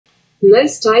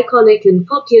most iconic and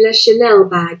popular Chanel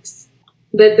bags.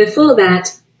 But before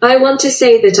that, I want to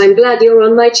say that I'm glad you're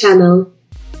on my channel.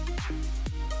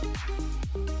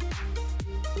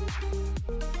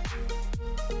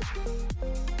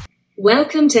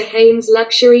 Welcome to Hymme's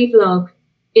luxury vlog.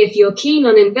 If you're keen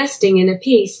on investing in a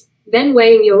piece, then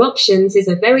weighing your options is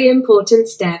a very important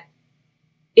step.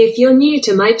 If you're new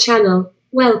to my channel,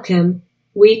 welcome.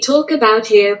 We talk about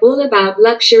here all about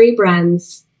luxury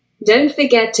brands. Don't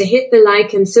forget to hit the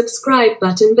like and subscribe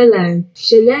button below.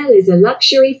 Chanel is a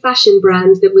luxury fashion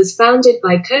brand that was founded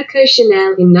by Coco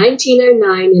Chanel in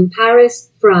 1909 in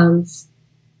Paris, France.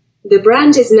 The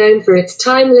brand is known for its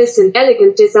timeless and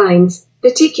elegant designs,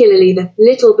 particularly the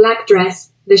little black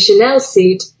dress, the Chanel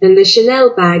suit, and the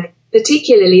Chanel bag,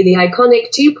 particularly the iconic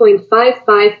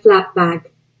 2.55 flap bag.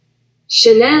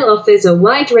 Chanel offers a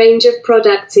wide range of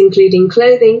products including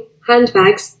clothing,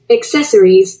 handbags,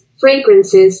 accessories,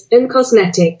 fragrances, and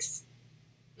cosmetics.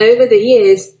 Over the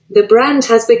years, the brand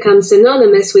has become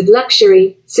synonymous with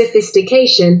luxury,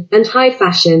 sophistication, and high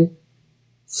fashion.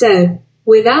 So,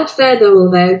 without further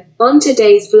ado, on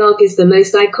today's vlog is the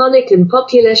most iconic and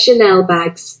popular Chanel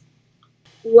bags.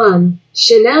 1.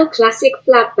 Chanel Classic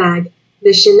Flap Bag.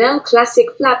 The Chanel Classic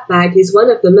Flap Bag is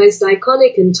one of the most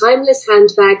iconic and timeless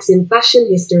handbags in fashion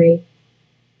history.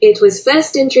 It was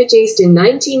first introduced in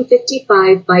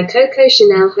 1955 by Coco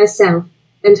Chanel herself,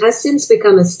 and has since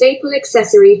become a staple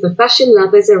accessory for fashion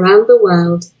lovers around the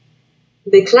world.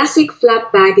 The classic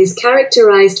flap bag is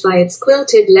characterized by its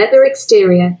quilted leather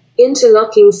exterior,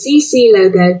 interlocking CC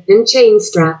logo, and chain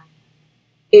strap.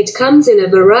 It comes in a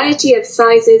variety of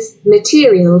sizes,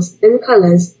 materials, and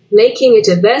colors, making it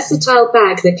a versatile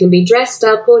bag that can be dressed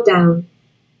up or down.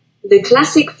 The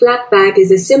classic flap bag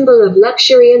is a symbol of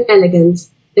luxury and elegance,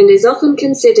 and is often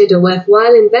considered a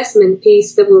worthwhile investment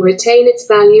piece that will retain its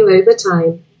value over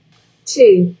time.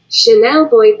 2. Chanel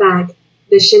Boy Bag.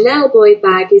 The Chanel Boy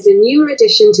Bag is a newer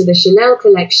addition to the Chanel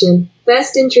collection,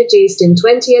 first introduced in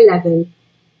 2011.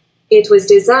 It was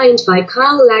designed by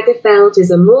Karl Lagerfeld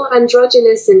as a more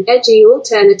androgynous and edgy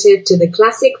alternative to the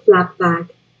classic flap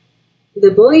bag.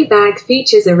 The boy bag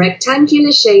features a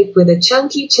rectangular shape with a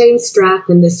chunky chain strap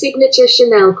and the signature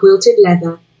Chanel quilted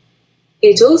leather.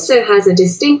 It also has a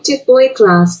distinctive boy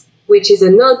clasp, which is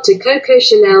a nod to Coco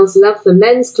Chanel's love for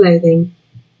men's clothing.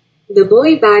 The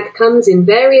boy bag comes in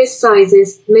various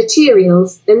sizes,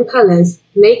 materials, and colors,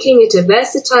 making it a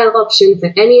versatile option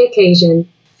for any occasion.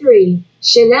 3.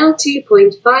 Chanel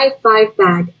 2.55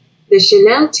 Bag. The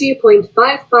Chanel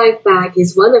 2.55 bag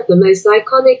is one of the most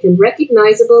iconic and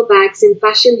recognizable bags in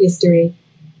fashion history.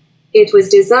 It was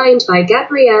designed by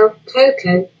Gabrielle,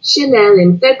 Coco Chanel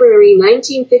in February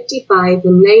 1955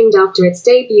 and named after its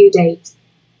debut date.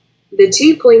 The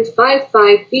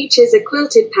 2.55 features a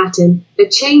quilted pattern, a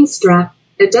chain strap,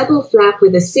 a double flap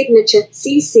with a signature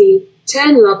CC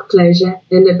turn lock closure,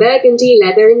 and a burgundy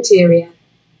leather interior.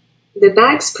 The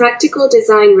bag's practical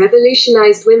design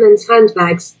revolutionized women's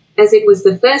handbags, as it was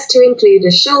the first to include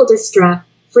a shoulder strap,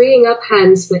 freeing up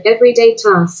hands for everyday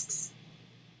tasks.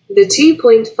 The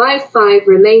 2.55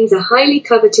 remains a highly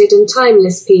coveted and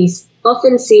timeless piece,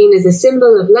 often seen as a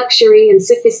symbol of luxury and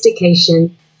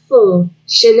sophistication. 4.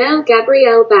 Chanel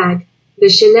Gabrielle Bag. The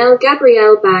Chanel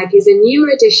Gabrielle Bag is a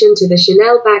newer addition to the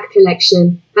Chanel bag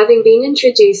collection, having been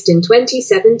introduced in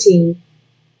 2017.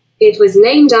 It was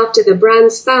named after the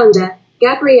brand's founder,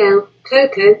 Gabrielle,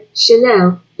 Coco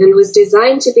Chanel, and was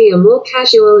designed to be a more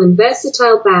casual and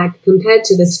versatile bag compared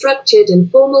to the structured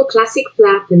and formal classic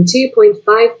flap and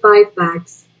 2.55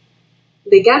 bags.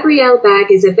 The Gabrielle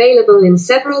bag is available in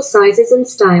several sizes and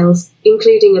styles,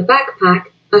 including a backpack,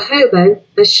 a hobo,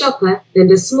 a shopper, and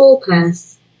a small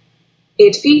purse.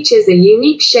 It features a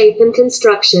unique shape and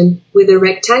construction, with a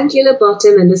rectangular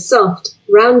bottom and a soft,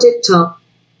 rounded top.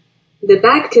 The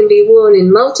bag can be worn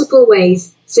in multiple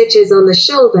ways, such as on the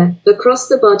shoulder, across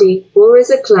the body, or as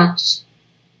a clutch.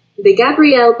 The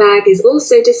Gabrielle bag is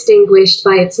also distinguished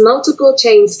by its multiple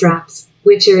chain straps,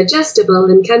 which are adjustable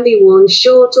and can be worn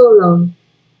short or long.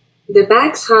 The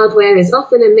bag's hardware is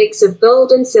often a mix of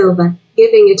gold and silver,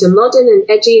 giving it a modern and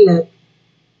edgy look.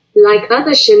 Like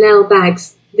other Chanel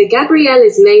bags, the Gabrielle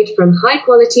is made from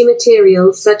high-quality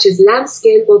materials such as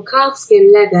lambskin or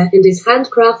calfskin leather and is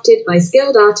handcrafted by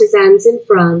skilled artisans in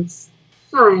France.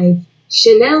 5.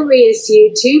 Chanel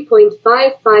Reissue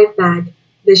 2.55 Bag.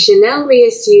 The Chanel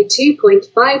Reissue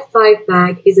 2.55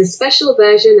 bag is a special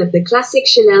version of the classic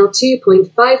Chanel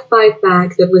 2.55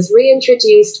 bag that was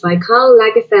reintroduced by Karl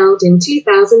Lagerfeld in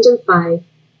 2005.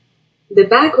 The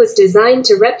bag was designed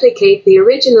to replicate the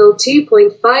original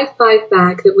 2.55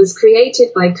 bag that was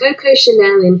created by Coco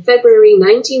Chanel in February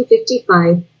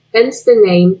 1955, hence the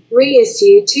name,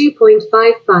 Reissue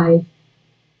 2.55.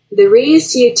 The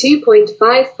Reissue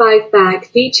 2.55 bag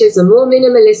features a more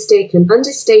minimalistic and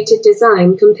understated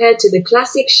design compared to the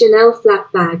classic Chanel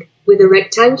flap bag, with a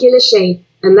rectangular shape,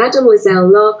 a mademoiselle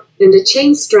lock, and a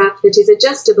chain strap that is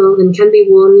adjustable and can be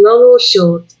worn long or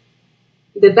short.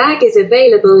 The bag is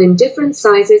available in different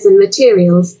sizes and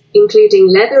materials, including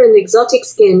leather and exotic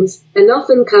skins, and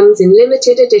often comes in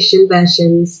limited edition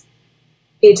versions.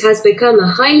 It has become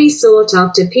a highly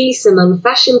sought-after piece among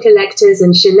fashion collectors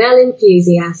and Chanel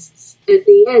enthusiasts. At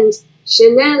the end,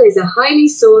 Chanel is a highly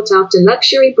sought-after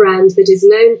luxury brand that is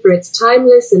known for its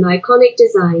timeless and iconic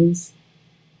designs.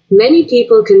 Many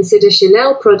people consider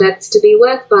Chanel products to be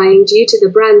worth buying due to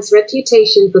the brand's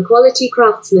reputation for quality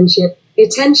craftsmanship,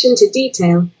 attention to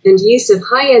detail, and use of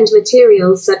high-end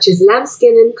materials such as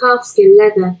lambskin and calfskin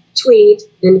leather, tweed,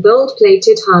 and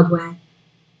gold-plated hardware.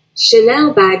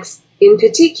 Chanel bags, in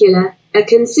particular, are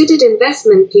considered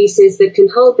investment pieces that can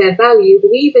hold their value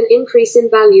or even increase in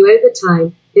value over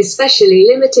time, especially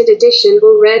limited edition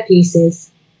or rare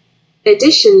pieces.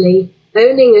 Additionally,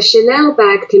 owning a Chanel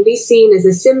bag can be seen as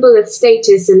a symbol of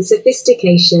status and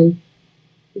sophistication.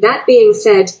 That being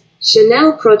said,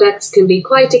 Chanel products can be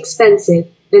quite expensive,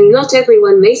 and not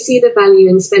everyone may see the value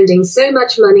in spending so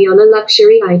much money on a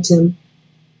luxury item.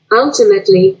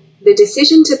 Ultimately, the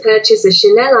decision to purchase a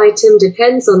Chanel item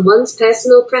depends on one's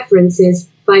personal preferences,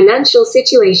 financial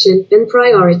situation, and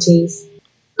priorities.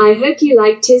 I hope you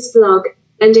liked his vlog,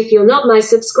 and if you're not my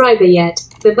subscriber yet,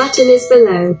 the button is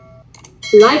below.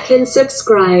 Like and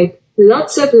subscribe.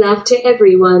 Lots of love to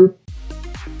everyone.